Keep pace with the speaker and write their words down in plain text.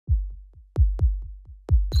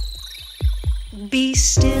Be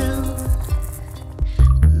still,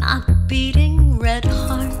 my beating red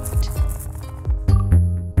heart.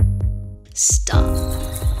 Stop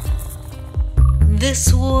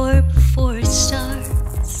this war before it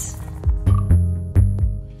starts.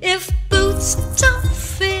 If boots don't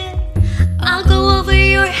fit, I'll go over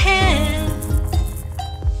your head.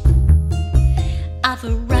 I've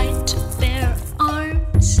a right to bear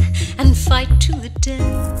arms and fight to the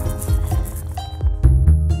death.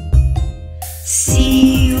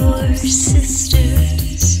 See your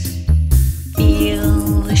sisters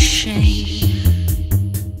feel the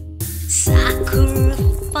shame. Sacrifices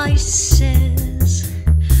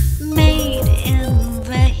made in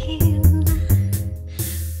vain,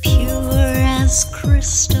 pure as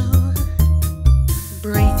crystal,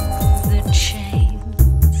 break the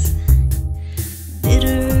chains.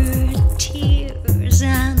 Bitter tears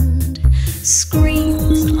and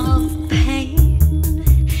screams of pain.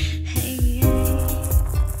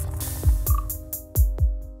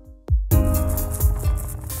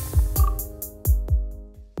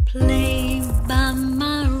 Play by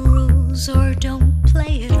my rules or don't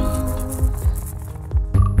play at all.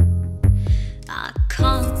 I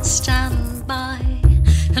can't stand by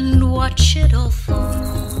and watch it all fall.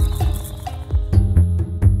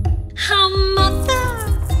 Our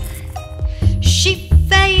mother, she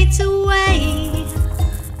fades away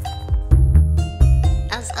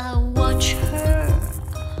as I watch her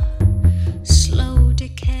slow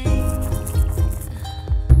decay.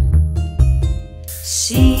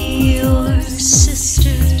 See your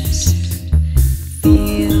sisters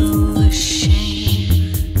feel the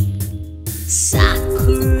shame. Sacrifices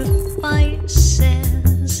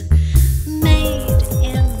made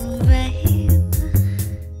in vain,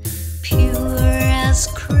 pure as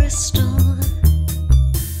crystal,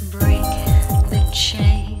 break the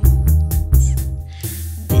chains.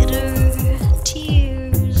 Bitter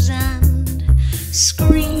tears and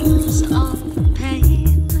screams of pain.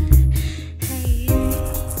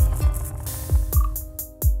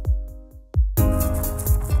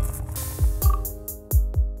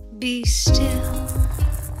 Be still,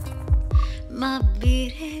 my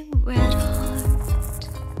beating red heart,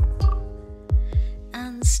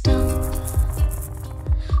 and stop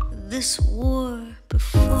this war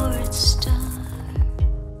before it starts.